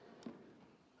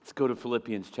Let's go to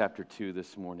Philippians chapter 2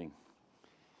 this morning.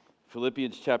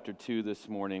 Philippians chapter 2 this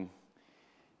morning.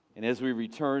 And as we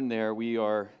return there, we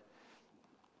are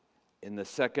in the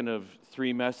second of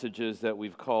three messages that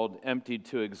we've called Emptied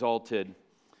to Exalted.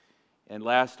 And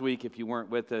last week, if you weren't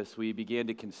with us, we began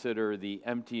to consider the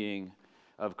emptying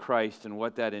of Christ and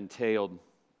what that entailed.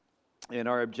 And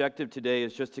our objective today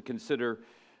is just to consider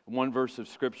one verse of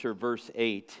Scripture, verse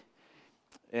 8.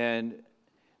 And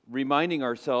reminding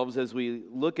ourselves as we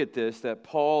look at this that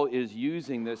Paul is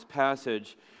using this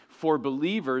passage for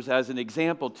believers as an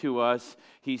example to us.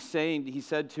 He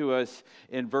said to us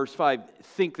in verse 5,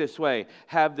 think this way,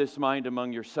 have this mind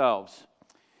among yourselves.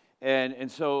 And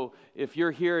so if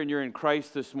you're here and you're in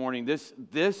Christ this morning,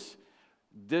 this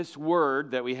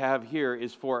word that we have here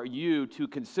is for you to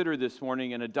consider this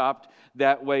morning and adopt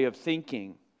that way of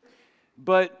thinking.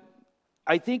 But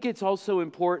I think it's also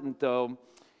important, though,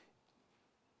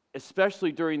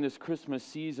 especially during this Christmas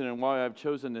season and why I've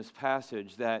chosen this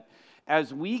passage, that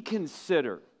as we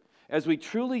consider, as we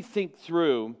truly think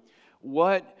through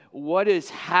what is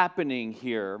happening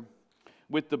here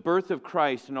with the birth of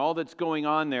Christ and all that's going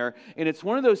on there, and it's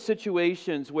one of those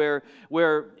situations where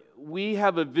we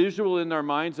have a visual in our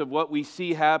minds of what we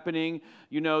see happening.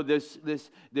 You know, this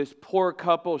poor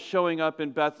couple showing up in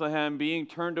Bethlehem, being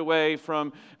turned away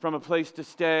from a place to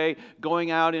stay, going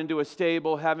out into a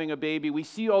stable, having a baby. We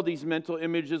see all these mental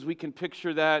images. We can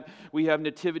picture that. We have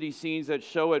nativity scenes that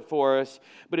show it for us.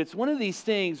 But it's one of these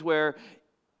things where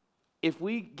if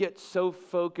we get so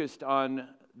focused on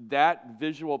that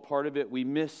visual part of it, we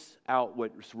miss out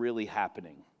what's really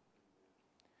happening.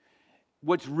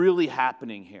 What's really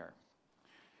happening here.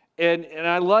 And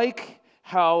I like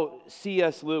how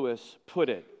C.S. Lewis put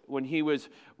it when he was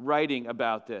writing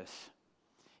about this.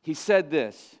 He said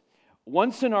this,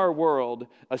 once in our world,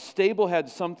 a stable had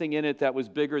something in it that was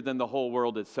bigger than the whole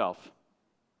world itself.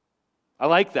 I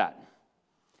like that.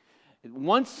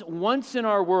 Once in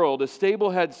our world, a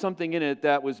stable had something in it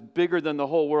that was bigger than the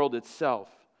whole world itself.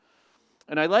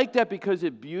 And I like that because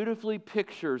it beautifully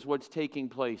pictures what's taking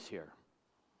place here.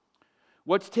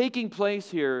 What's taking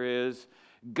place here is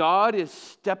God is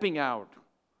stepping out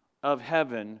of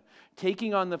heaven,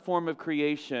 taking on the form of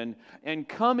creation, and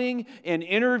coming and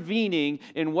intervening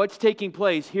in what's taking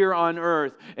place here on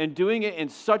earth, and doing it in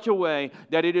such a way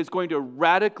that it is going to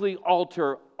radically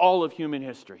alter all of human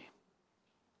history.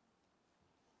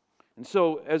 And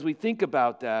so, as we think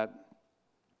about that,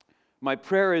 my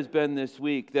prayer has been this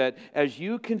week that as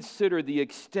you consider the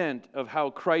extent of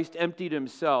how Christ emptied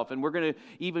himself, and we're going to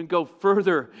even go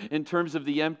further in terms of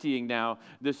the emptying now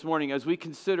this morning, as we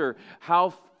consider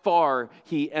how far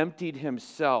he emptied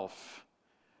himself,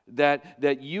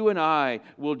 that you and I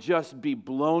will just be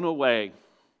blown away.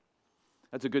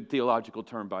 That's a good theological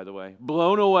term, by the way.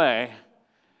 Blown away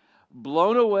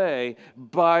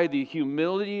by the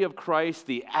humility of Christ,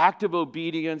 the act of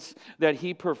obedience that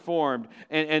he performed,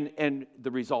 and the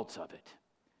results of it.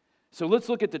 So let's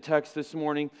look at the text this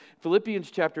morning. Philippians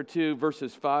chapter 2,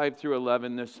 verses 5 through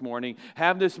 11 this morning.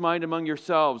 Have this mind among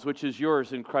yourselves, which is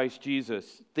yours in Christ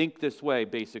Jesus. Think this way,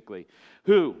 basically.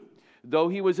 Who, though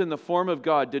he was in the form of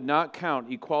God, did not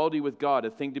count equality with God a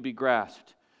thing to be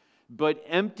grasped, but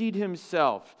emptied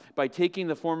himself by taking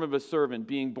the form of a servant,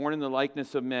 being born in the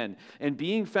likeness of men. And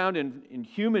being found in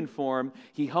human form,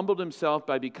 he humbled himself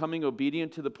by becoming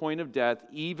obedient to the point of death,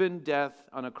 even death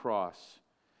on a cross.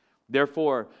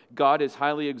 Therefore, God has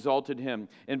highly exalted him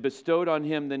and bestowed on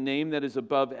him the name that is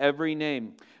above every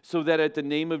name, so that at the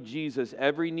name of Jesus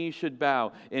every knee should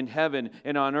bow in heaven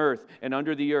and on earth and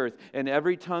under the earth, and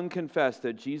every tongue confess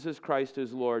that Jesus Christ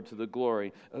is Lord, to the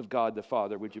glory of God the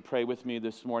Father. Would you pray with me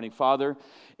this morning? Father,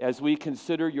 as we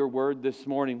consider your word this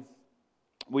morning,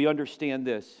 we understand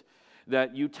this,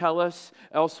 that you tell us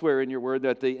elsewhere in your word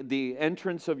that the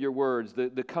entrance of your words,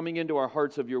 the coming into our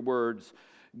hearts of your words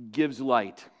gives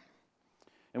light.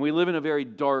 And we live in a very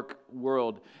dark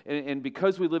world. And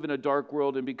because we live in a dark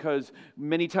world, and because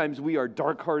many times we are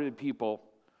dark-hearted people,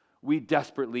 we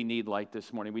desperately need light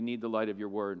this morning. We need the light of your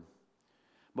word.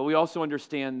 But we also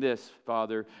understand this,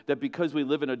 Father, that because we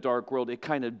live in a dark world, it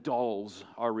kind of dulls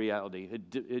our reality.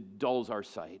 It dulls our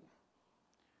sight.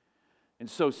 And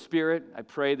so, Spirit, I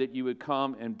pray that you would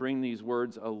come and bring these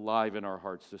words alive in our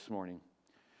hearts this morning.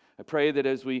 I pray that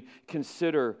as we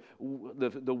consider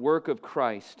the work of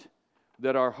Christ,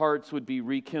 that our hearts would be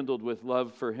rekindled with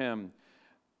love for him.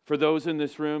 For those in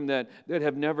this room that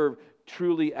have never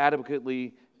truly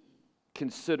adequately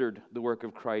considered the work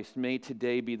of Christ, may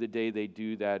today be the day they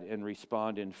do that and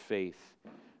respond in faith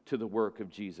to the work of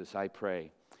Jesus. I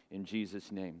pray in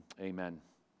Jesus' name, amen.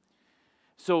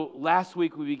 So last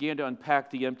week we began to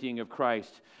unpack the emptying of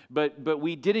Christ, but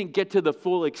we didn't get to the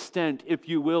full extent, if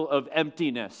you will, of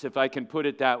emptiness, if I can put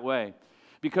it that way.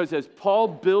 Because as Paul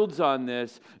builds on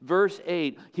this, verse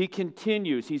 8,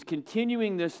 he's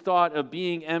continuing this thought of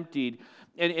being emptied,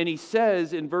 and he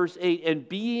says in verse 8, and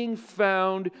being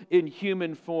found in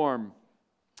human form.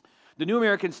 The New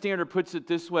American Standard puts it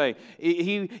this way,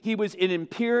 he was in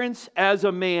appearance as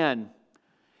a man.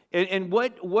 And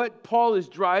what Paul is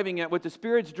driving at, what the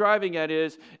Spirit's driving at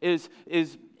is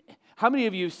how many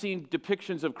of you have seen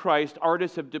depictions of Christ?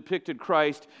 Artists have depicted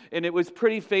Christ, and it was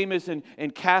pretty famous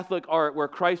in Catholic art where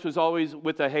Christ was always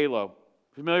with a halo.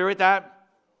 Familiar with that?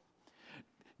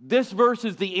 This verse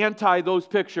is the anti those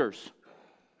pictures.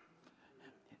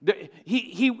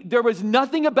 There was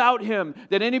nothing about him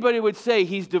that anybody would say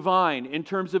he's divine in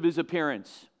terms of his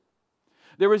appearance.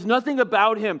 There was nothing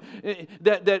about him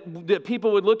that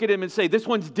people would look at him and say, this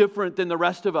one's different than the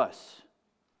rest of us.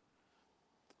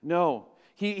 No.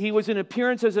 He was in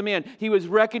appearance as a man. He was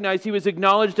recognized. He was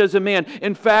acknowledged as a man.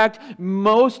 In fact,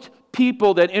 most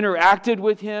people that interacted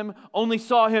with him only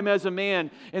saw him as a man,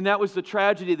 and that was the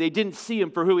tragedy. They didn't see him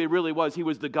for who he really was. He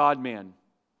was the God-man.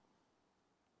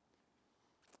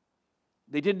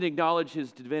 They didn't acknowledge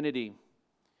his divinity.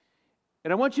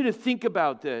 And I want you to think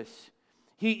about this.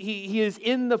 He is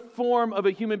in the form of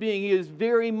a human being. He is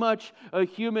very much a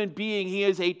human being. He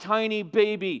is a tiny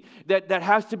baby that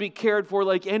has to be cared for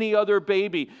like any other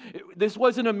baby. This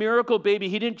wasn't a miracle baby.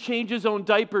 He didn't change his own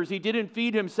diapers. He didn't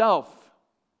feed himself.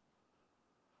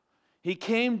 He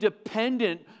came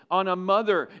dependent on a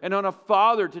mother and on a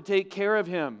father to take care of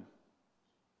him.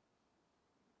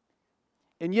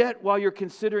 And yet, while you're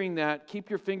considering that,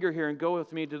 keep your finger here and go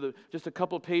with me to just a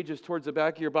couple pages towards the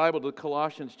back of your Bible to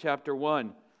Colossians chapter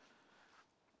 1.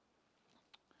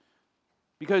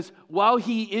 Because while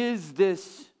he is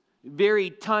this very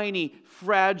tiny,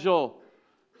 fragile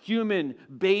human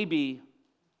baby,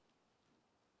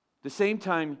 at the same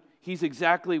time, he's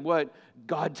exactly what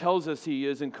God tells us he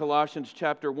is in Colossians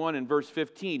chapter 1 and verse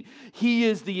 15. He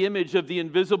is the image of the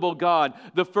invisible God,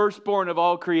 the firstborn of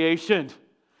all creation.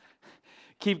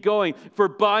 Keep going. For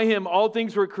by him all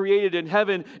things were created in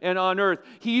heaven and on earth.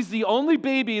 He's the only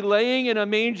baby laying in a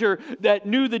manger that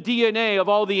knew the DNA of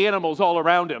all the animals all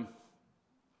around him.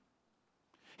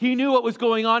 He knew what was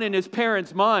going on in his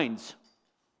parents' minds.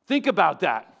 Think about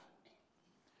that.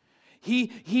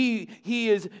 He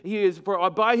is, for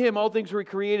by him all things were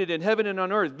created in heaven and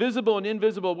on earth, visible and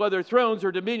invisible, whether thrones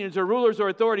or dominions or rulers or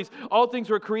authorities, all things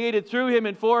were created through him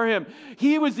and for him.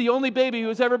 He was the only baby who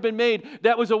has ever been made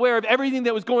that was aware of everything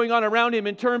that was going on around him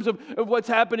in terms of what's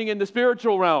happening in the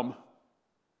spiritual realm.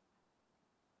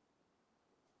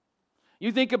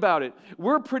 You think about it.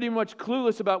 We're pretty much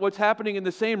clueless about what's happening in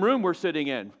the same room we're sitting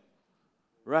in,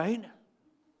 right?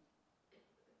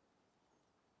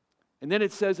 And then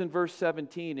it says in verse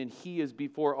 17, and he is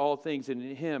before all things, and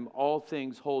in him all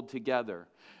things hold together.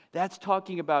 That's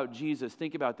talking about Jesus.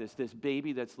 Think about this. This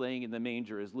baby that's laying in the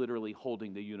manger is literally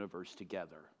holding the universe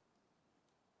together.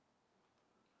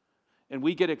 And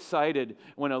we get excited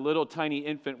when a little tiny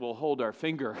infant will hold our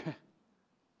finger,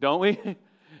 don't we?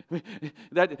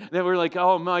 that we're like,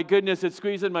 oh my goodness, it's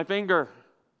squeezing my finger.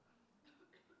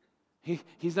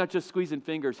 He's not just squeezing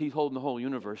fingers, he's holding the whole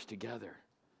universe together.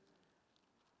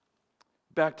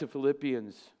 Back to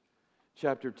Philippians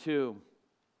chapter 2.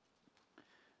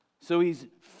 So he's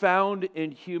found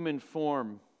in human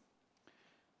form.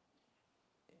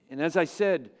 And as I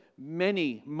said,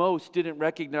 most didn't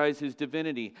recognize his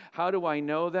divinity. How do I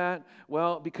know that?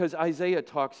 Well, because Isaiah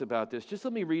talks about this. Just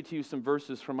let me read to you some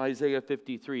verses from Isaiah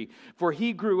 53. For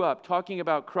he grew up, talking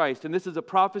about Christ, and this is a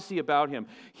prophecy about him.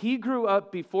 He grew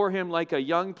up before him like a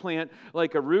young plant,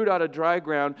 like a root out of dry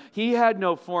ground. He had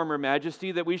no form or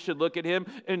majesty that we should look at him,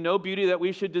 and no beauty that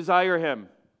we should desire him.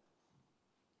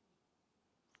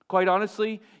 Quite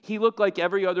honestly, he looked like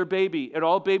every other baby, and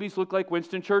all babies look like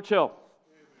Winston Churchill.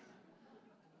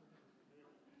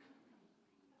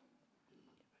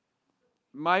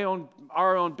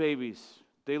 Our own babies,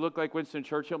 they look like Winston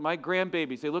Churchill. My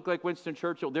grandbabies, they look like Winston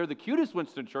Churchill. They're the cutest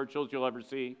Winston Churchills you'll ever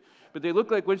see, but they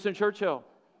look like Winston Churchill.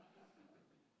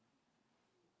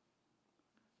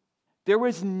 There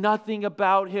was nothing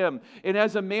about him. And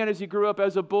as a man, as he grew up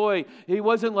as a boy, he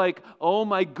wasn't like, oh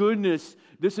my goodness,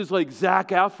 this is like Zac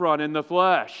Efron in the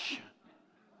flesh.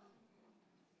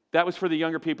 That was for the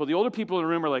younger people. The older people in the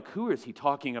room are like, who is he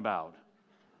talking about?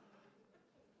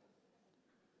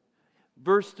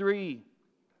 Verse 3,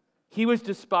 he was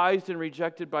despised and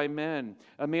rejected by men,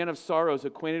 a man of sorrows,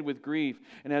 acquainted with grief,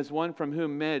 and as one from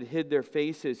whom men hid their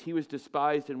faces, he was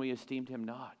despised and we esteemed him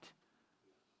not.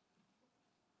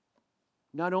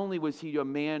 Not only was he a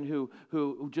man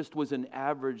who just was an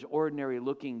average,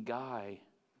 ordinary-looking guy,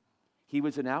 he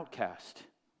was an outcast.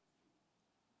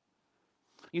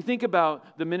 You think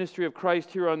about the ministry of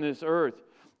Christ here on this earth.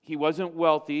 He wasn't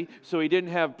wealthy, so he didn't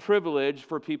have privilege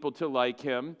for people to like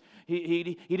him.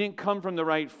 He didn't come from the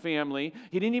right family.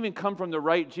 He didn't even come from the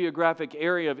right geographic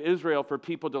area of Israel for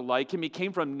people to like him. He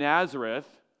came from Nazareth,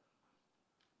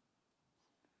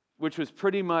 which was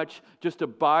pretty much just a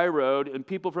byroad, and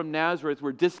people from Nazareth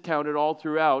were discounted all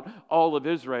throughout all of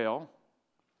Israel.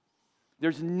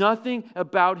 There's nothing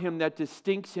about him that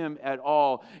distincts him at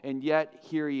all, and yet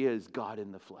here he is, God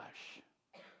in the flesh.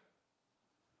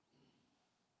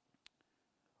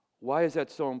 Why is that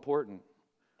so important?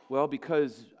 Well,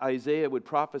 because Isaiah would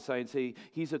prophesy and say,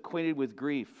 he's acquainted with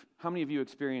grief. How many of you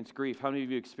experience grief? How many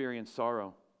of you experience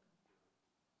sorrow?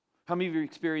 How many of you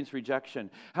experience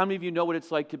rejection? How many of you know what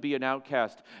it's like to be an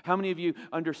outcast? How many of you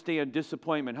understand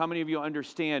disappointment? How many of you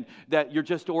understand that you're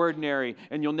just ordinary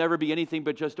and you'll never be anything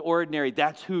but just ordinary?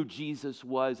 That's who Jesus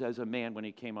was as a man when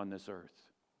he came on this earth.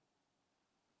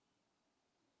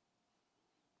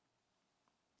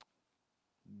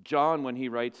 John, when he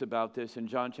writes about this in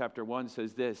John chapter 1,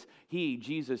 says this: He,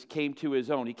 Jesus, came to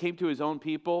his own. He came to his own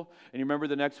people, and you remember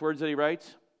the next words that he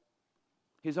writes?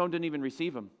 His own didn't even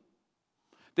receive him.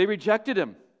 They rejected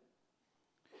him.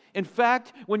 In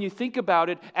fact, when you think about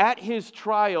it, at his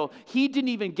trial, he didn't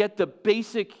even get the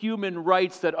basic human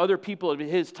rights that other people of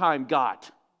his time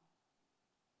got.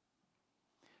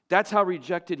 That's how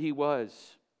rejected he was.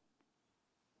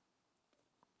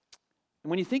 And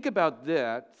when you think about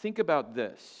that, think about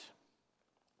this.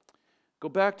 Go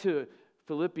back to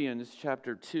Philippians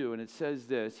chapter 2, and it says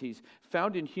this: He's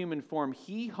found in human form.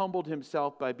 He humbled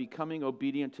himself by becoming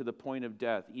obedient to the point of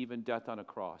death, even death on a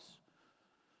cross.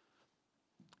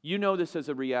 You know this as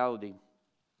a reality.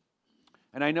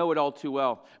 And I know it all too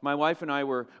well. My wife and I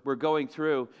were going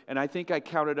through, and I think I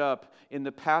counted up, in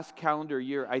the past calendar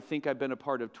year, I think I've been a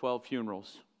part of 12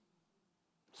 funerals.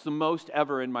 It's the most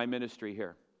ever in my ministry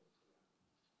here.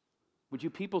 Would you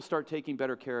people start taking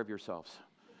better care of yourselves?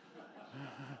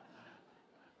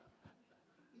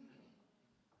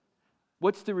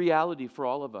 What's the reality for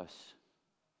all of us?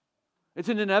 It's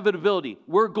an inevitability.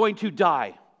 We're going to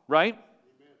die, right?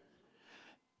 Amen.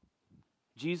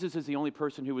 Jesus is the only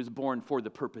person who was born for the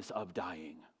purpose of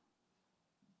dying.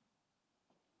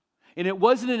 And it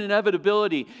wasn't an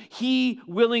inevitability. He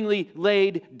willingly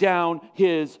laid down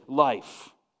his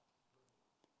life.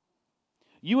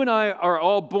 You and I are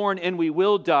all born and we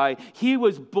will die. He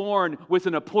was born with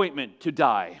an appointment to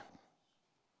die.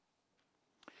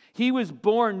 He was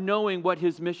born knowing what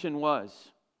his mission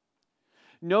was.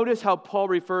 Notice how Paul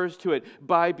refers to it: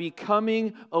 by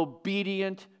becoming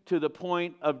obedient to the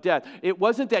point of death. It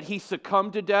wasn't that he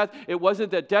succumbed to death. It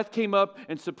wasn't that death came up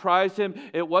and surprised him.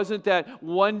 It wasn't that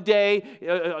one day,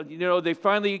 they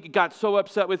finally got so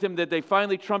upset with him that they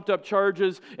finally trumped up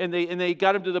charges and they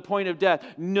got him to the point of death.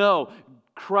 No.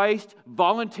 Christ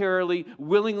voluntarily,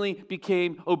 willingly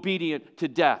became obedient to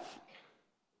death.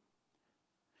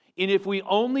 And if we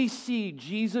only see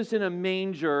Jesus in a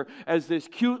manger as this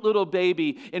cute little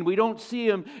baby, and we don't see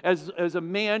him as a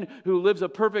man who lives a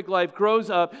perfect life, grows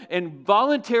up, and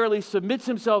voluntarily submits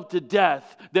himself to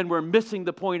death, then we're missing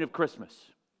the point of Christmas.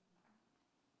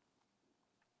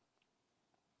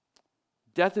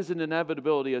 Death is an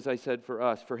inevitability, as I said, for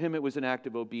us. For him, it was an act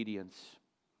of obedience.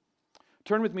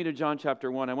 Turn with me to John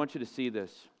chapter 1. I want you to see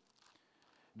this.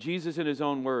 Jesus in his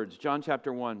own words. John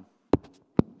chapter 1.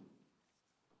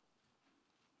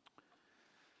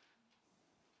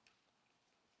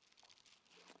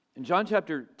 In John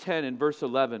chapter 10 and verse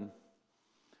 11,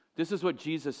 this is what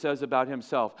Jesus says about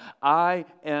himself. I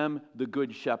am the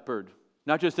good shepherd.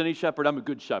 Not just any shepherd, I'm a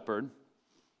good shepherd.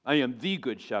 I am the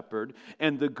good shepherd.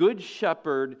 And the good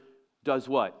shepherd does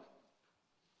what?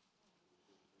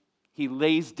 He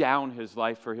lays down his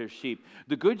life for his sheep.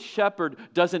 The good shepherd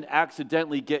doesn't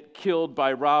accidentally get killed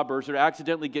by robbers or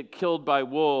accidentally get killed by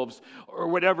wolves or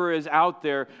whatever is out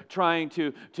there trying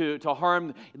to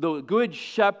harm. The good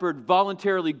shepherd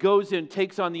voluntarily goes in,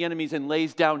 takes on the enemies, and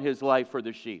lays down his life for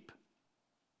the sheep.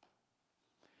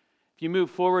 If you move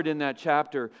forward in that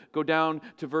chapter, go down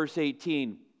to verse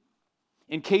 18.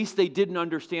 In case they didn't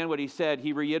understand what he said,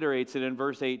 he reiterates it in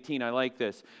verse 18. I like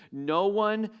this.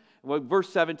 Verse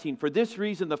 17, for this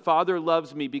reason the Father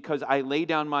loves me, because I lay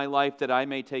down my life that I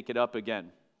may take it up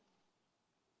again.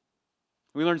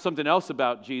 We learn something else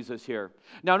about Jesus here.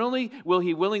 Not only will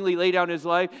he willingly lay down his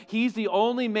life, he's the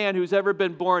only man who's ever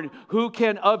been born who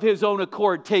can of his own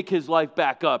accord take his life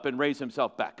back up and raise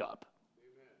himself back up.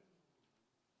 Amen.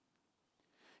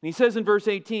 And he says in verse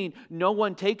 18, no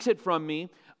one takes it from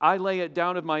me. I lay it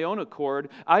down of my own accord.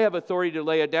 I have authority to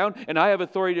lay it down, and I have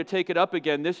authority to take it up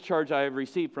again. This charge I have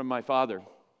received from my Father.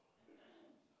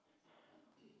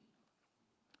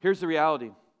 Here's the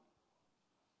reality.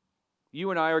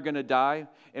 You and I are going to die,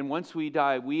 and once we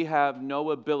die, we have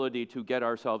no ability to get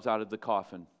ourselves out of the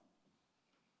coffin.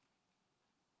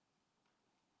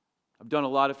 I've done a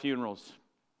lot of funerals.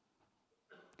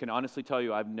 I can honestly tell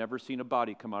you, I've never seen a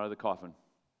body come out of the coffin.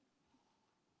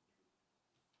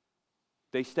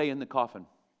 They stay in the coffin.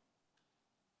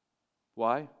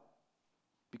 Why?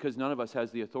 Because none of us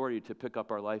has the authority to pick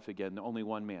up our life again. Only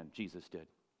one man, Jesus, did.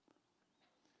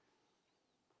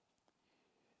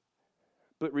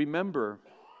 But remember,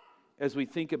 as we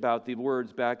think about the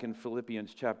words back in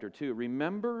Philippians chapter 2,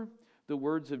 remember the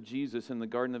words of Jesus in the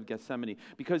Garden of Gethsemane.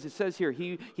 Because it says here,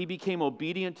 he became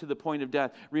obedient to the point of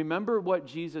death. Remember what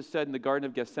Jesus said in the Garden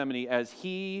of Gethsemane as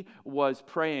he was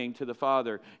praying to the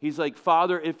Father. He's like,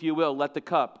 Father, if you will, let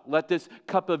this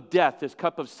cup of death, this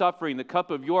cup of suffering, the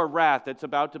cup of your wrath that's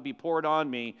about to be poured on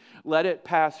me, let it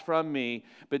pass from me.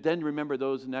 But then remember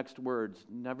those next words,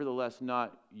 nevertheless,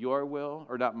 not your will,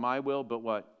 or not my will, but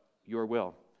what? Your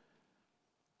will.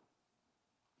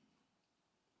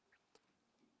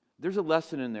 There's a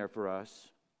lesson in there for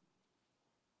us.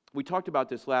 We talked about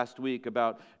this last week,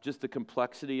 about just the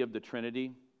complexity of the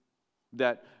Trinity,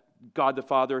 that God the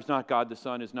Father is not God the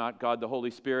Son, is not God the Holy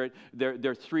Spirit.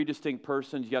 They're three distinct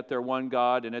persons, yet they're one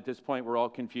God, and at this point we're all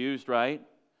confused, right?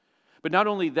 But not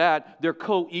only that, they're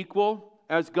co-equal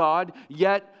as God,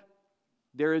 yet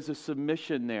there is a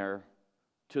submission there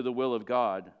to the will of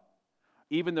God.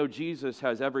 Even though Jesus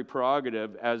has every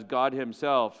prerogative as God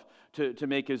himself to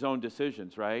make his own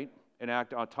decisions, right? And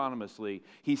act autonomously,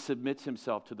 he submits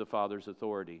himself to the Father's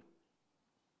authority.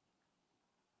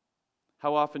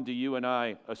 How often do you and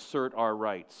I assert our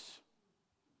rights?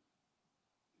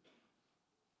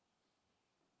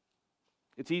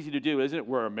 It's easy to do, isn't it?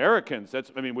 We're Americans.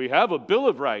 We have a Bill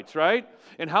of Rights, right?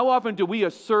 And how often do we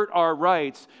assert our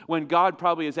rights when God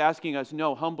probably is asking us,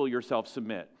 no, humble yourself,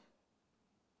 submit?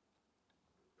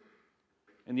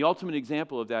 And the ultimate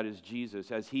example of that is Jesus,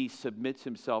 as he submits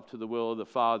himself to the will of the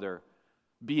Father,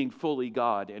 being fully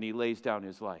God, and he lays down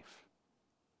his life.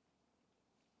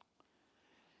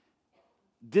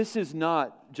 This is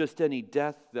not just any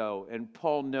death, though, and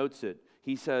Paul notes it.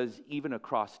 He says, even a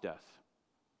cross death.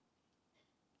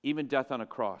 Even death on a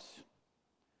cross.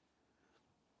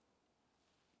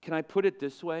 Can I put it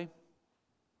this way?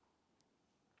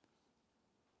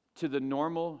 To the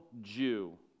normal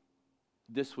Jew,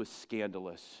 this was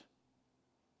scandalous.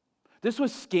 This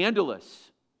was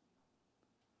scandalous.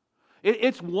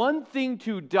 It's one thing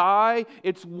to die.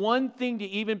 It's one thing to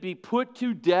even be put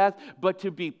to death, but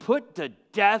to be put to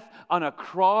death on a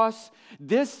cross,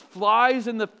 this flies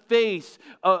in the face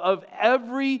of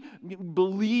every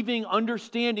believing,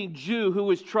 understanding Jew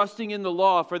who is trusting in the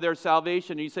law for their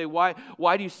salvation. And you say, why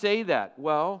do you say that?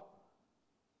 Well,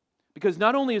 because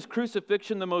not only is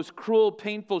crucifixion the most cruel,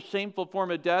 painful, shameful form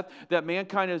of death that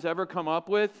mankind has ever come up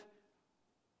with,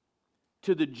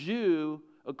 to the Jew,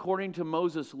 according to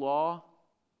Moses' law,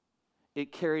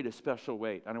 it carried a special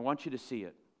weight. And I want you to see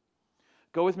it.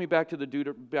 Go with me back to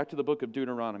the book of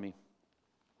Deuteronomy.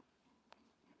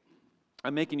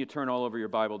 I'm making you turn all over your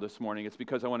Bible this morning. It's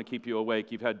because I want to keep you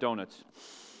awake. You've had donuts.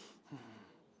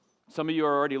 Some of you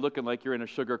are already looking like you're in a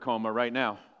sugar coma right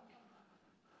now.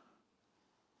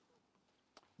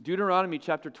 Deuteronomy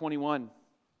chapter 21.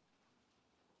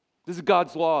 This is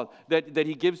God's law that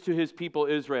he gives to his people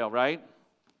Israel, right?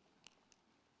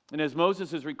 And as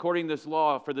Moses is recording this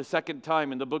law for the second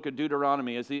time in the book of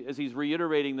Deuteronomy, as he's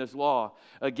reiterating this law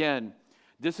again,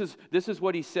 this is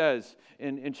what he says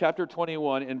in chapter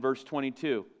 21 and verse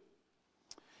 22.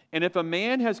 And if a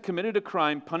man has committed a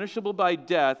crime punishable by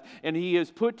death, and he is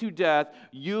put to death,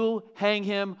 you'll hang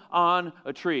him on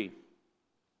a tree.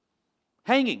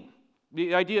 Hanging.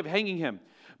 The idea of hanging him.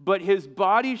 But his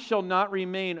body shall not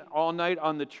remain all night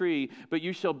on the tree, but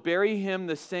you shall bury him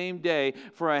the same day,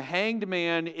 for a hanged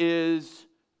man is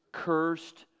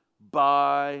cursed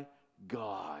by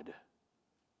God.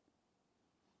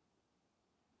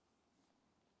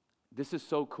 This is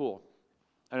so cool.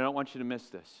 And I don't want you to miss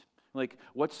this. Like,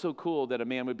 what's so cool that a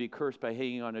man would be cursed by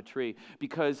hanging on a tree?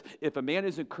 Because if a man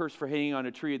isn't cursed for hanging on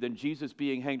a tree, then Jesus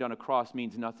being hanged on a cross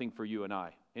means nothing for you and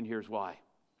I. And here's why.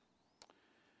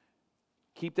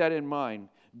 Keep that in mind.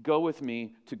 Go with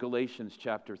me to Galatians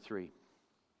chapter 3.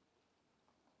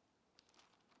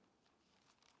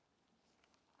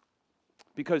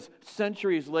 Because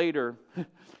centuries later,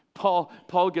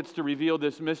 Paul gets to reveal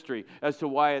this mystery as to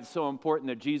why it's so important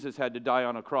that Jesus had to die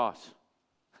on a cross.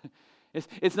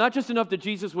 It's not just enough that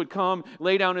Jesus would come,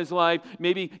 lay down his life,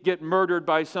 maybe get murdered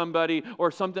by somebody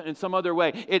or something in some other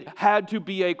way. It had to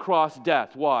be a cross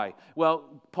death. Why?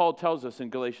 Well, Paul tells us in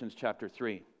Galatians chapter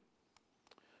 3.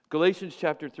 Galatians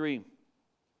chapter 3,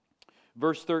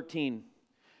 verse 13.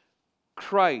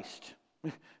 Christ,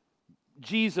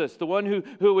 Jesus, the one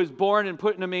who was born and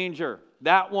put in a manger,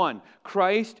 that one,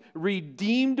 Christ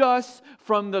redeemed us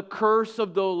from the curse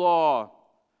of the law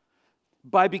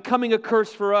by becoming a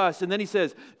curse for us. And then he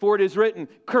says, for it is written,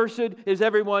 cursed is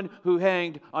everyone who is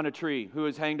hanged on a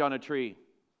tree.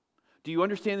 Do you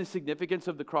understand the significance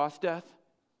of the cross death?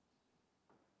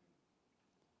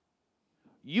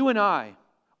 You and I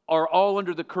are all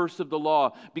under the curse of the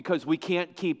law because we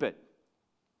can't keep it.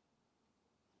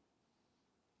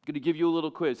 I'm going to give you a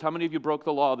little quiz. How many of you broke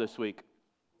the law this week?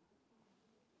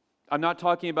 I'm not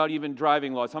talking about even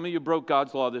driving laws. How many of you broke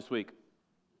God's law this week?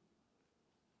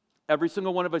 Every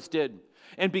single one of us did.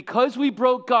 And because we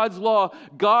broke God's law,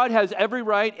 God has every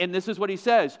right, and this is what he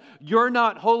says, you're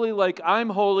not holy like I'm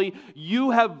holy.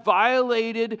 You have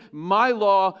violated my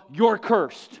law. You're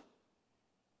cursed.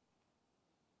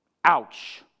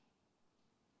 Ouch.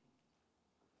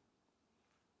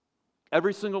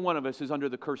 Every single one of us is under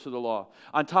the curse of the law.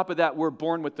 On top of that, we're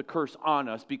born with the curse on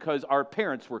us because our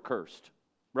parents were cursed,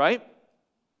 right?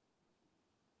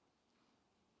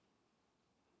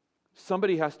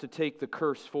 Somebody has to take the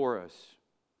curse for us.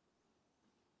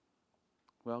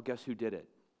 Well, guess who did it?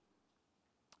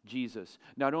 Jesus.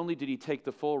 Not only did he take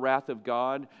the full wrath of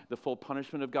God, the full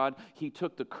punishment of God, he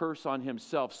took the curse on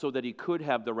himself so that he could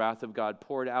have the wrath of God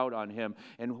poured out on him.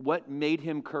 And what made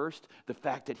him cursed? The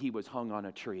fact that he was hung on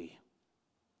a tree,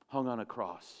 hung on a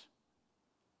cross.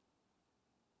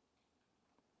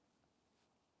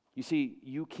 You see,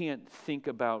 you can't think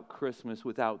about Christmas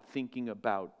without thinking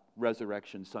about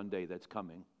Resurrection Sunday that's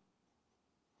coming.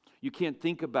 You can't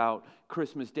think about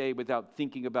Christmas Day without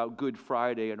thinking about Good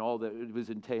Friday and all that was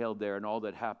entailed there and all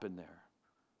that happened there.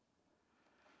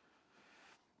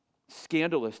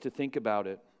 Scandalous to think about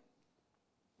it.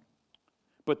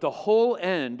 But the whole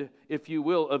end, if you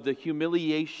will, of the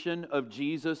humiliation of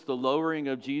Jesus, the lowering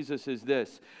of Jesus is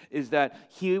this, is that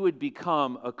he would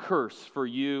become a curse for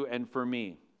you and for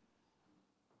me.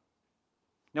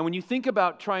 Now, when you think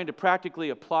about trying to practically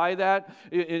apply that,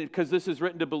 because this is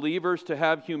written to believers to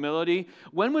have humility,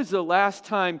 when was the last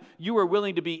time you were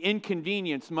willing to be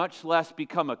inconvenienced, much less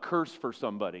become a curse for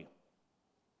somebody?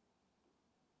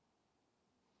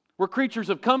 We're creatures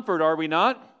of comfort, are we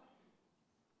not?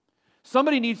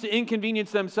 Somebody needs to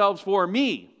inconvenience themselves for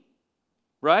me,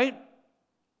 right?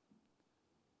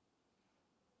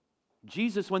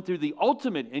 Jesus went through the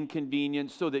ultimate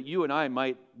inconvenience so that you and I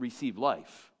might receive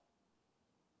life.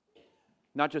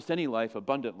 Not just any life,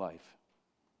 abundant life.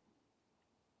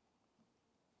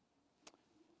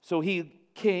 So he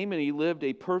came and he lived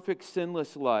a perfect,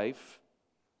 sinless life.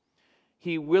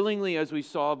 He willingly, as we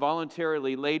saw,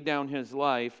 voluntarily laid down his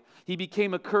life. He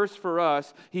became a curse for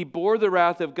us. He bore the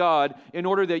wrath of God in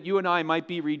order that you and I might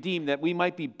be redeemed, that we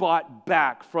might be bought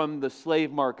back from the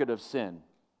slave market of sin.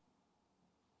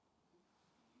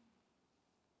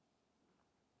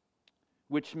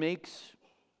 Which makes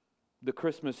the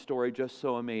Christmas story just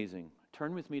so amazing.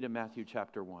 Turn with me to Matthew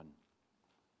chapter 1.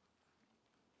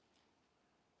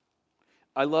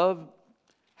 I love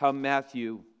how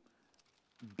Matthew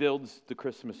builds the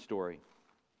Christmas story.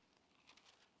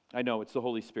 I know it's the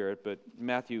Holy Spirit, but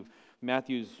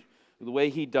Matthew's, the way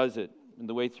he does it, and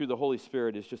the way through the Holy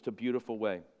Spirit is just a beautiful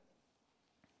way.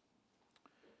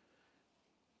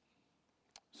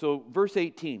 So, verse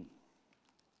 18.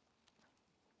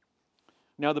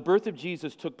 Now, the birth of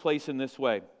Jesus took place in this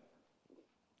way.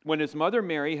 When his mother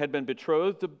Mary had been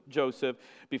betrothed to Joseph,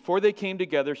 before they came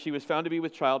together, she was found to be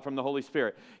with child from the Holy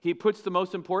Spirit. He puts the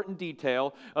most important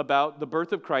detail about the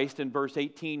birth of Christ in verse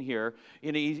 18 here.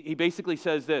 And he basically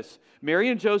says this: Mary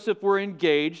and Joseph were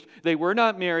engaged. They were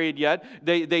not married yet.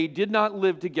 They did not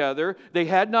live together. They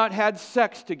had not had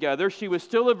sex together. She was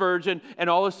still a virgin, and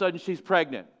all of a sudden she's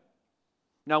pregnant.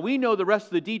 Now, we know the rest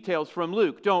of the details from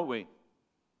Luke, don't we?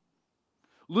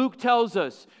 Luke tells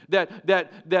us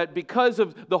that because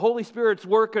of the Holy Spirit's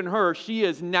work in her, she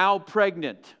is now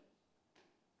pregnant.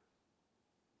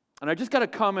 And I just got to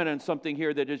comment on something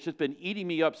here that has just been eating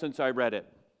me up since I read it.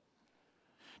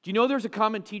 Do you know there's a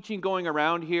common teaching going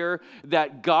around here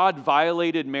that God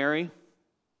violated Mary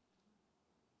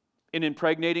in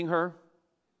impregnating her?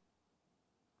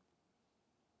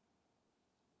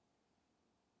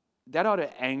 That ought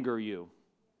to anger you.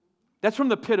 That's from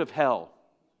the pit of hell.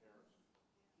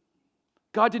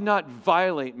 God did not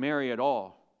violate Mary at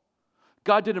all.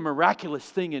 God did a miraculous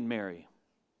thing in Mary.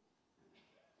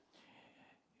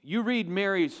 You read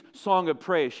Mary's song of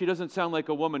praise. She doesn't sound like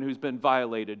a woman who's been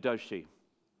violated, does she?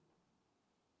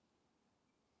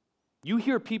 You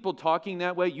hear people talking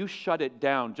that way, you shut it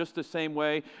down, just the same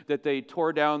way that they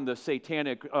tore down the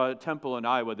satanic temple in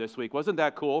Iowa this week. Wasn't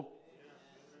that cool?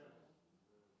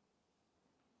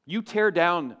 You tear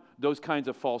down those kinds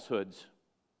of falsehoods.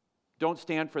 Don't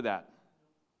stand for that.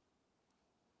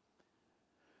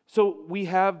 So we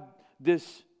have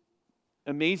this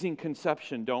amazing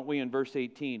conception, don't we, in verse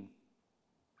 18?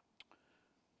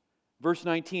 Verse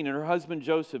 19, and her husband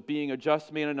Joseph, being a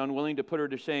just man and unwilling to put her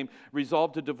to shame,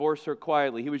 resolved to divorce her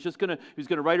quietly. He was going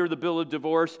to write her the bill of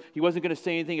divorce. He wasn't going to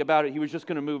say anything about it. He was just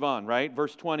going to move on, right?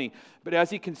 Verse 20, but as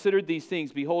he considered these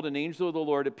things, behold, an angel of the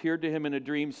Lord appeared to him in a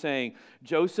dream, saying,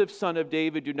 Joseph, son of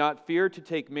David, do not fear to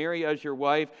take Mary as your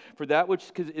wife, for that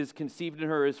which is conceived in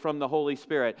her is from the Holy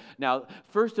Spirit. Now,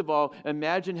 first of all,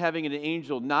 imagine having an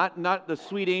angel, not the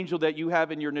sweet angel that you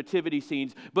have in your nativity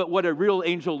scenes, but what a real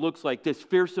angel looks like, this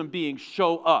fearsome being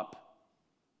show up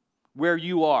where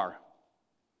you are.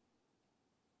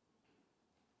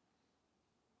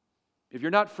 If you're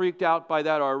not freaked out by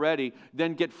that already,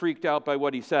 then get freaked out by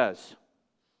what he says.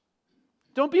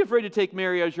 Don't be afraid to take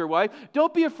Mary as your wife.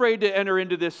 Don't be afraid to enter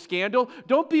into this scandal.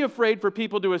 Don't be afraid for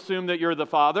people to assume that you're the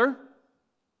father.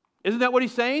 Isn't that what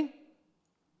he's saying?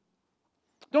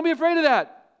 Don't be afraid of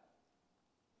that.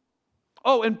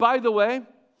 Oh, and by the way,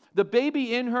 the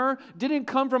baby in her didn't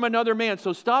come from another man,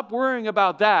 so stop worrying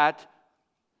about that.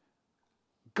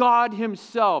 God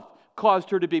himself caused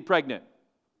her to be pregnant.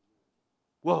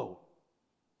 Whoa.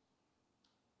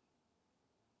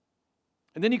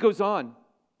 And then he goes on.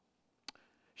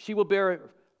 She will bear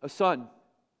a son,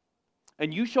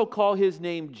 and you shall call his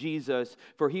name Jesus,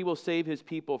 for he will save his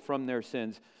people from their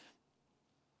sins.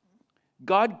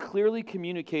 God clearly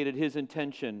communicated his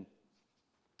intention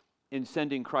in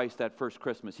sending Christ that first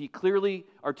Christmas. He clearly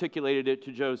articulated it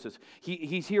to Joseph.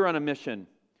 He's here on a mission.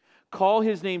 Call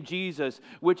his name Jesus,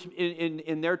 which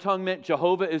in their tongue meant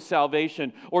Jehovah is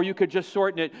salvation. Or you could just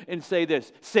shorten it and say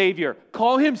this, Savior.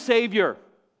 Call him Savior.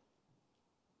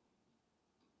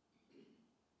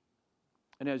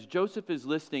 And as Joseph is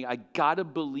listening, I gotta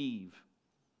believe,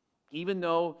 even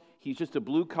though he's just a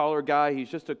blue-collar guy, he's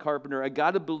just a carpenter, I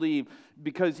gotta believe,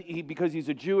 because he's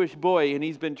a Jewish boy and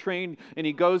he's been trained and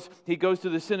he goes to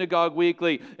the synagogue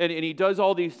weekly and he does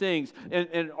all these things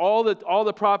and all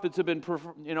the prophets have been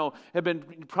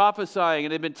prophesying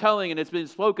and they've been telling and it's been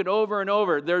spoken over and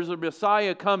over. There's a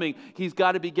Messiah coming. He's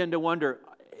got to begin to wonder,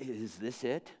 is this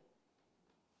it?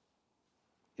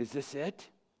 Is this it?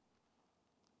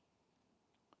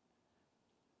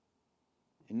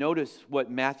 And notice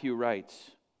what Matthew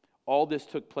writes. All this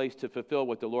took place to fulfill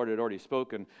what the Lord had already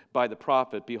spoken by the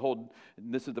prophet. Behold,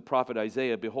 this is the prophet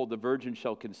Isaiah, behold, the virgin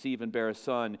shall conceive and bear a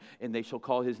son, and they shall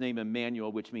call his name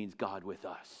Emmanuel, which means God with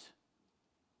us.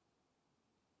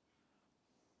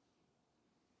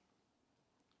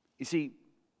 You see,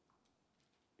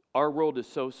 our world is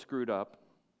so screwed up.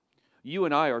 You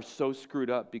and I are so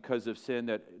screwed up because of sin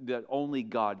that only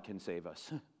God can save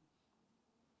us.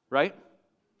 Right?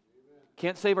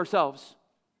 Can't save ourselves.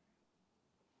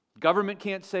 Government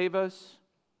can't save us.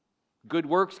 Good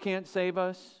works can't save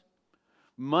us.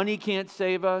 Money can't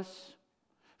save us.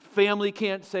 Family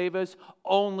can't save us.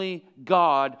 Only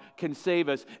God can save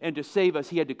us. And to save us,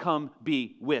 he had to come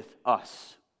be with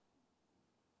us.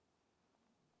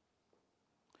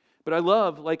 But I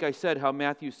love, like I said, how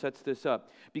Matthew sets this up.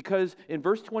 Because in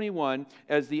verse 21,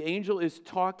 as the angel is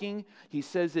talking, he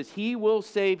says this, he will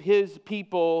save his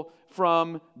people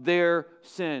from their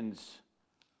sins.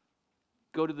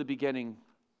 Go to the beginning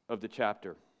of the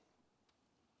chapter.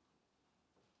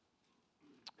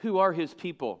 Who are his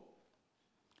people?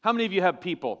 How many of you have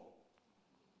people?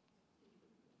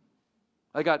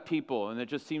 I got people, and it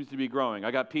just seems to be growing.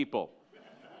 I got people.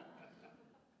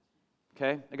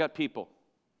 Okay? I got people.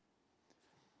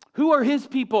 Who are his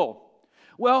people?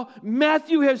 Well,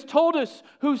 Matthew has told us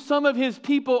who some of his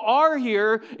people are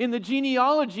here in the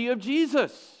genealogy of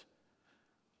Jesus.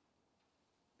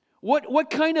 What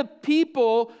kind of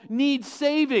people need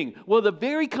saving? Well, the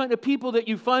very kind of people that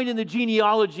you find in the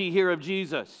genealogy here of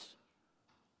Jesus.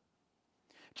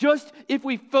 Just if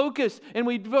we focus, and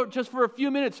we just for a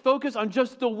few minutes, focus on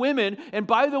just the women, and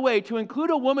by the way, to include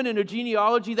a woman in a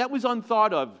genealogy, that was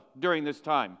unthought of during this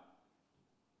time.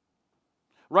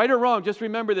 Right or wrong, just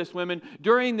remember this, women.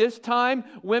 During this time,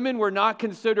 women were not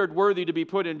considered worthy to be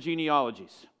put in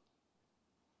genealogies.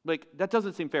 Like, that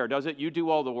doesn't seem fair, does it? You do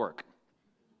all the work.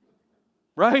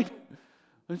 Right?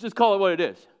 Let's just call it what it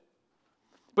is.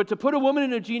 But to put a woman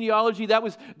in a genealogy, that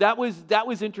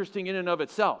was interesting in and of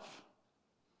itself.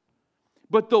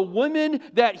 But the women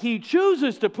that he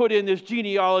chooses to put in this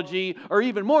genealogy are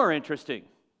even more interesting.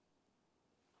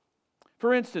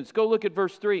 For instance, go look at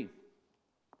verse 3.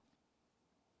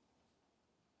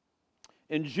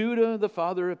 And Judah, the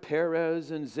father of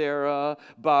Perez and Zerah,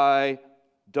 by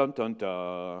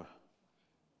Tamar.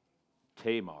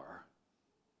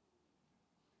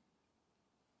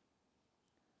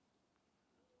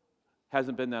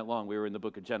 Hasn't been that long. We were in the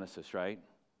book of Genesis, right?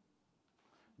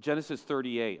 Genesis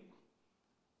 38.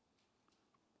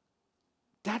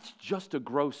 That's just a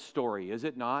gross story, is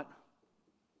it not?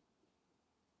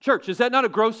 Church, is that not a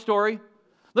gross story?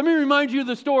 Let me remind you of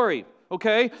the story,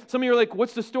 okay? Some of you are like,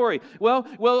 what's the story?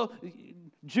 Well,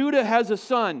 Judah has a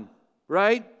son,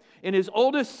 right? And his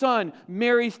oldest son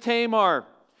marries Tamar,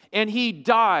 and he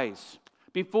dies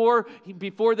before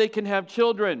they can have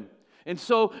children. And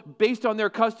so, based on their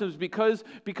customs, because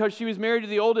she was married to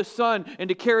the oldest son, and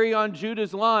to carry on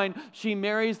Judah's line, she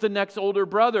marries the next older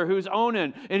brother, who's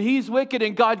Onan. And he's wicked,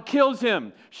 and God kills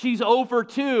him. She's 0 for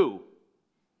 2.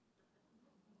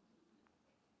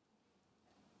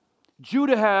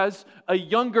 Judah has a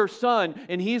younger son,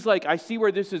 and he's like, I see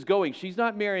where this is going. She's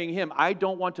not marrying him. I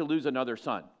don't want to lose another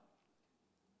son.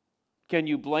 Can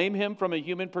you blame him from a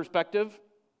human perspective?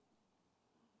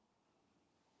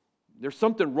 There's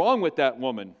something wrong with that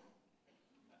woman,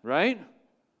 right?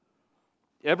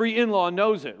 Every in-law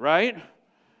knows it, right?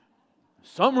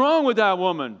 Something wrong with that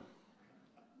woman,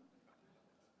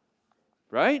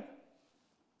 right?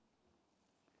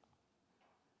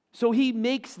 So he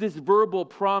makes this verbal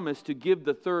promise to give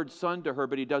the third son to her,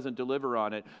 but he doesn't deliver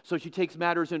on it. So she takes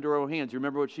matters into her own hands. You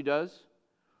remember what she does?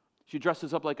 She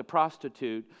dresses up like a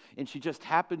prostitute, and she just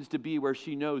happens to be where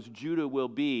she knows Judah will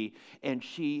be, and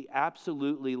she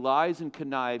absolutely lies and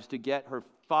connives to get her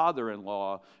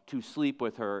father-in-law to sleep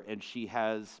with her, and she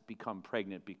has become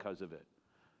pregnant because of it.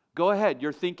 Go ahead,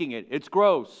 you're thinking it. It's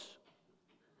gross,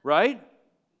 right?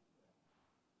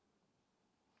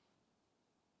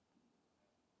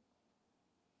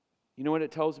 You know what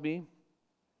it tells me?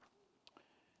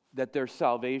 That there's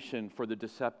salvation for the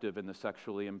deceptive and the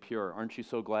sexually impure. Aren't you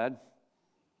so glad?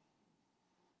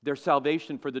 There's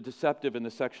salvation for the deceptive and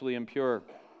the sexually impure.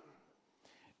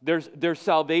 There's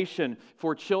salvation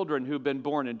for children who've been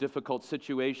born in difficult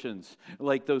situations,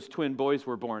 like those twin boys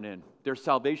were born in. There's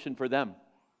salvation for them.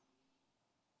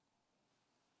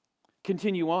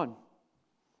 Continue on.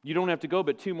 You don't have to go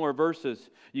but 2 more verses.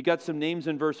 You got some names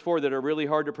in verse 4 that are really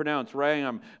hard to pronounce.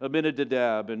 Ram,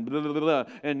 Abinadab, and blah, blah, blah,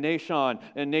 and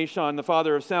Nashon the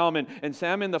father of Salmon, and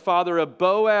Salmon the father of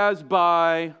Boaz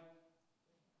by...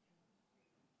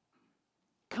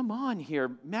 Come on here,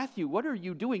 Matthew, what are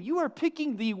you doing? You are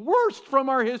picking the worst from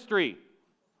our history.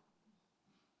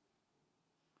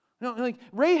 No, like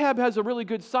Rahab has a really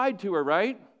good side to her,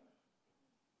 right?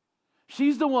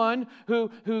 She's the one who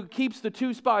keeps the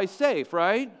 2 spies safe,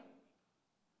 right?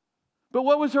 But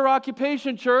what was her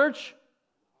occupation, church?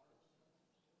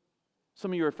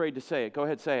 Some of you are afraid to say it. Go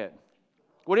ahead, say it.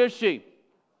 What is she?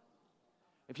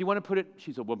 If you want to put it,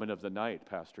 she's a woman of the night,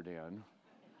 Pastor Dan.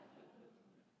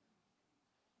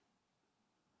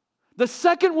 The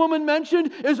second woman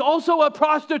mentioned is also a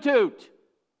prostitute.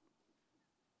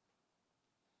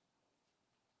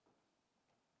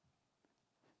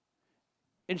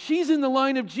 And she's in the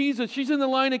line of Jesus. She's in the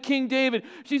line of King David.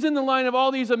 She's in the line of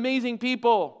all these amazing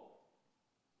people.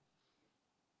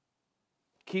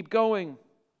 Keep going.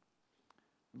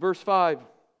 Verse 5.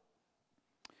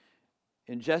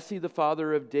 And Jesse, the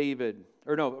father of David.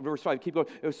 Or no, verse 5. Keep going.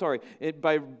 Oh, sorry.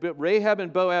 By Rahab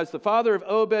and Boaz, the father of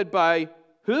Obed by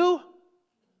who?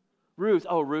 Ruth.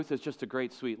 Oh, Ruth is just a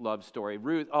great, sweet love story.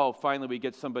 Ruth, oh, finally we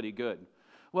get somebody good.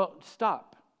 Well,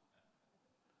 stop.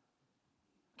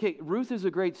 Okay, Ruth is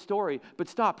a great story, but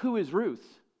stop. Who is Ruth?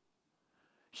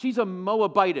 She's a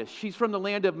Moabitess. She's from the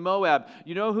land of Moab.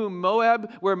 You know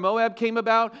where Moab came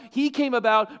about? He came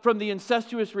about from the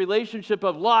incestuous relationship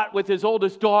of Lot with his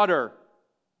oldest daughter.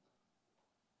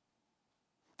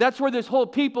 That's where this whole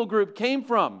people group came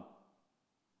from.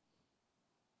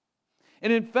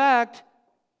 And in fact,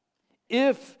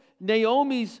 if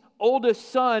Naomi's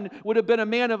oldest son would have been a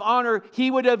man of honor, he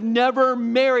would have never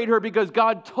married her because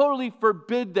God totally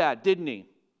forbid that, didn't he?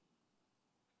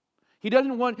 He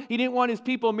didn't want his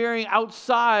people marrying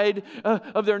outside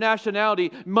of their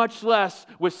nationality, much less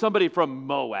with somebody from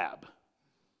Moab.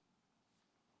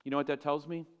 You know what that tells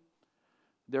me?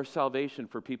 There's salvation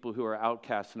for people who are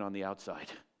outcasts and on the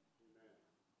outside.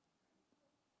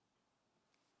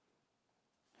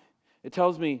 It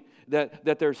tells me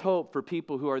that there's hope for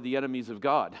people who are the enemies of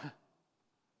God.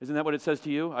 Isn't that what it says to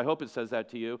you? I hope it says that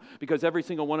to you, because every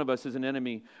single one of us is an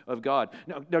enemy of God.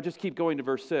 Now just keep going to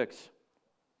verse 6.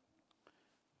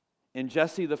 And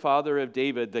Jesse, the father of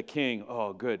David, the king.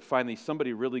 Oh, good. Finally,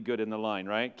 somebody really good in the line,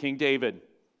 right? King David.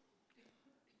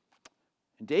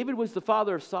 And David was the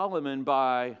father of Solomon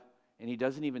by, and he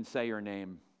doesn't even say her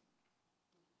name,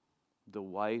 the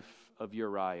wife of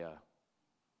Uriah.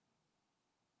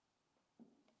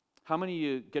 How many of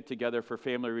you get together for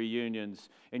family reunions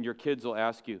and your kids will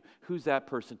ask you, who's that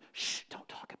person? Shh, don't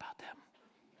talk about them.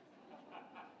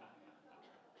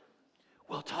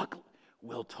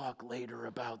 We'll talk later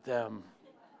about them.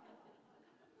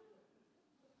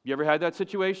 You ever had that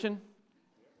situation?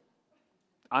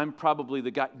 I'm probably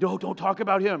the guy. No, don't talk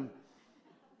about him.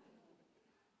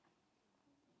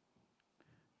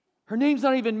 Her name's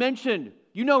not even mentioned.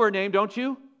 You know her name, don't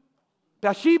you?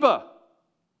 Bathsheba.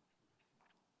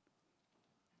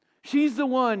 She's the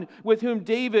one with whom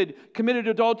David committed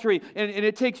adultery. And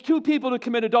it takes two people to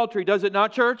commit adultery, does it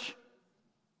not, church?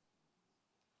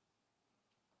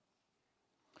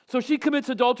 So she commits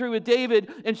adultery with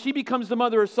David, and she becomes the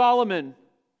mother of Solomon.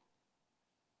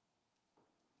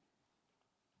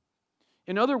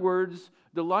 In other words,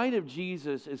 the line of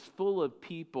Jesus is full of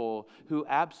people who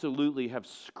absolutely have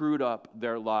screwed up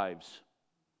their lives.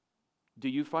 Do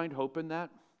you find hope in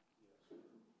that?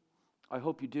 I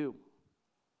hope you do.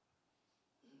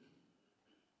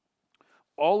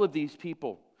 All of these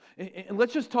people. And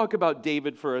let's just talk about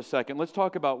David for a second. Let's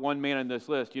talk about one man on this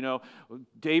list. You know,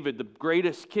 David, the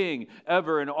greatest king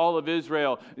ever in all of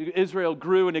Israel. Israel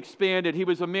grew and expanded. He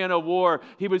was a man of war.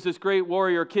 He was this great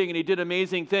warrior king, and he did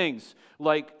amazing things,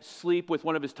 like sleep with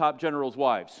one of his top general's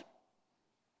wives,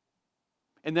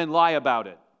 and then lie about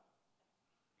it,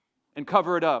 and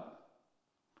cover it up.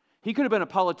 He could have been a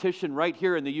politician right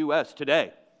here in the U.S.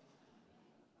 today.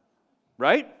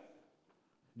 Right?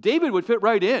 David would fit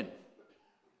right in.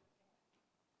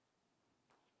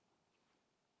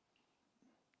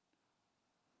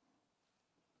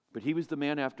 But he was the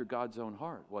man after God's own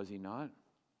heart, was he not?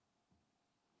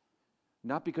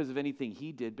 Not because of anything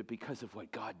he did, but because of what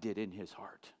God did in his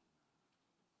heart.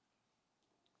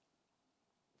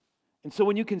 And so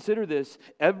when you consider this,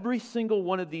 every single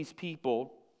one of these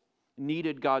people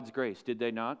needed God's grace, did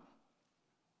they not?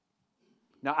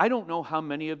 Now, I don't know how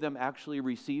many of them actually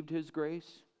received his grace.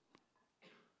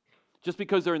 Just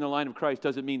because they're in the line of Christ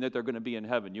doesn't mean that they're going to be in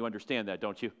heaven. You understand that,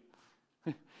 don't you?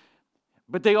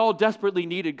 But they all desperately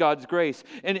needed God's grace.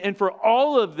 And for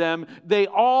all of them, they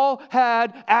all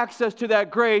had access to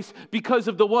that grace because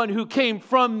of the one who came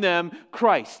from them,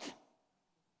 Christ.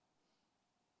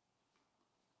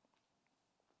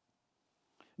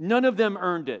 None of them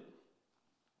earned it.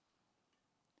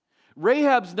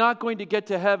 Rahab's not going to get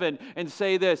to heaven and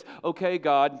say this, okay,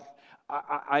 God,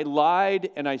 I lied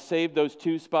and I saved those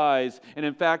two spies. And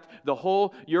in fact,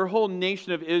 your whole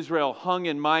nation of Israel hung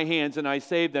in my hands and I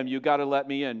saved them. You got to let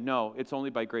me in. No, it's only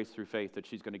by grace through faith that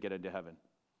she's going to get into heaven.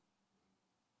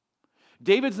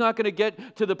 David's not going to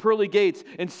get to the pearly gates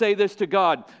and say this to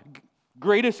God,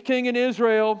 greatest king in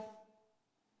Israel,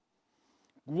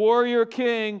 warrior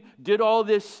king, did all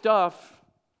this stuff.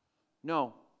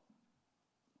 No.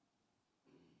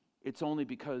 It's only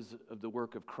because of the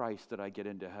work of Christ that I get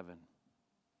into heaven.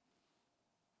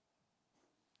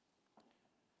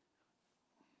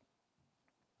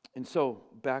 And so,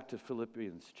 back to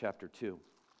Philippians chapter 2.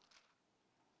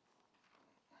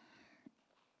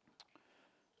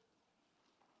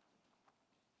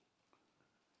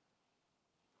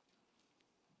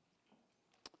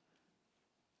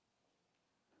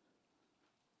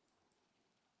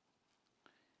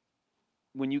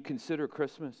 When you consider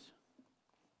Christmas,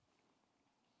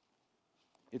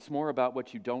 it's more about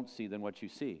what you don't see than what you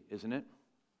see, isn't it?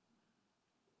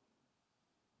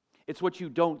 It's what you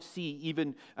don't see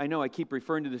even, I know I keep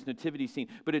referring to this nativity scene,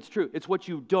 but it's true. It's what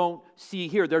you don't see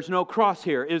here. There's no cross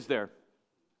here, is there?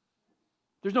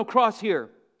 There's no cross here.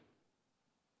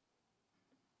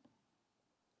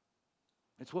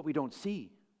 It's what we don't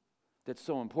see that's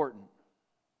so important.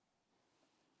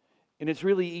 And it's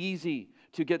really easy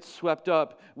to get swept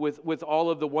up with all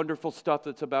of the wonderful stuff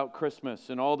that's about Christmas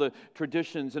and all the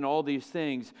traditions and all these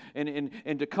things and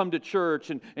to come to church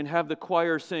and have the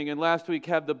choir sing and last week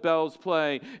have the bells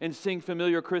play and sing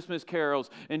familiar Christmas carols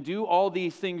and do all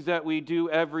these things that we do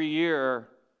every year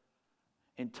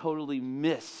and totally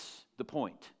miss the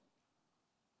point.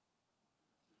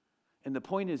 And the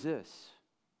point is this: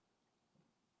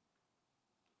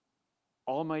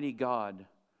 Almighty God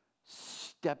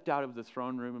stepped out of the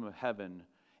throne room of heaven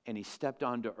and he stepped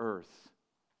onto earth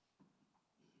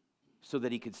so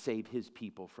that he could save his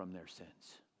people from their sins.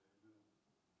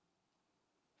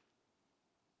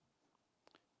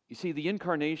 You see, the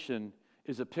incarnation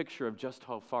is a picture of just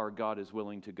how far God is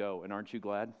willing to go, and aren't you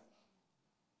glad?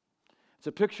 It's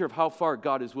a picture of how far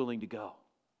God is willing to go.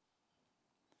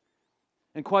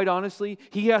 And quite honestly,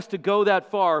 he has to go that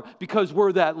far because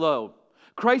we're that low.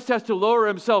 Christ has to lower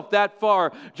himself that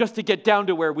far just to get down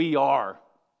to where we are.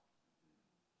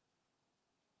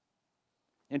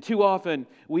 And too often,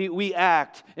 we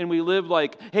act and we live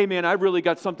like, hey man, I really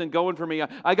got something going for me.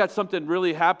 I got something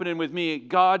really happening with me.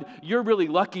 God, you're really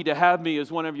lucky to have me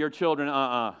as one of your children.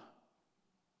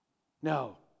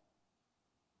 No.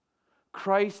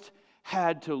 Christ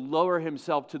had to lower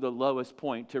himself to the lowest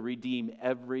point to redeem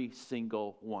every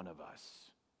single one of us.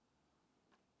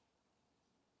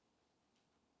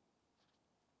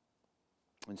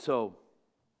 And so,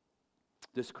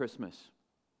 this Christmas,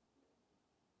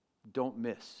 don't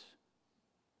miss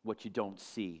what you don't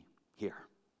see here.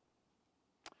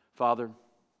 Father,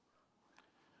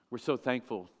 we're so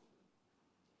thankful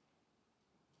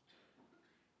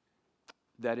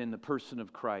that in the person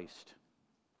of Christ,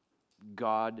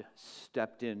 God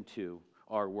stepped into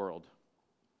our world.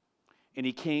 And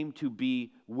he came to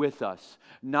be with us,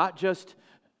 not just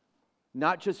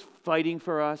fighting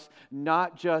for us,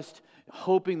 not just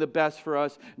hoping the best for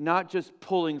us, not just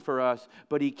pulling for us,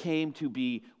 but he came to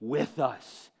be with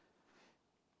us.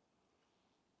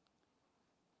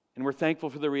 And we're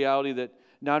thankful for the reality that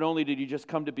not only did he just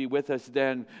come to be with us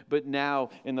then, but now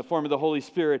in the form of the Holy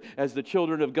Spirit, as the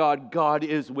children of God, God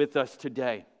is with us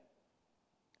today.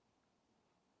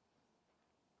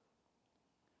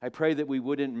 I pray that we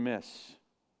wouldn't miss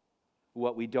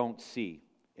what we don't see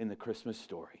in the Christmas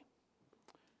story.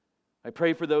 I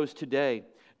pray for those today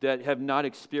that have not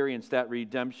experienced that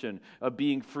redemption of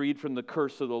being freed from the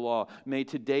curse of the law. May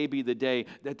today be the day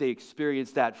that they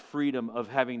experience that freedom of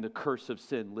having the curse of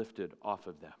sin lifted off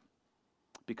of them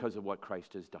because of what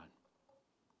Christ has done.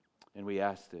 And we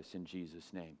ask this in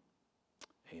Jesus' name.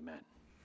 Amen.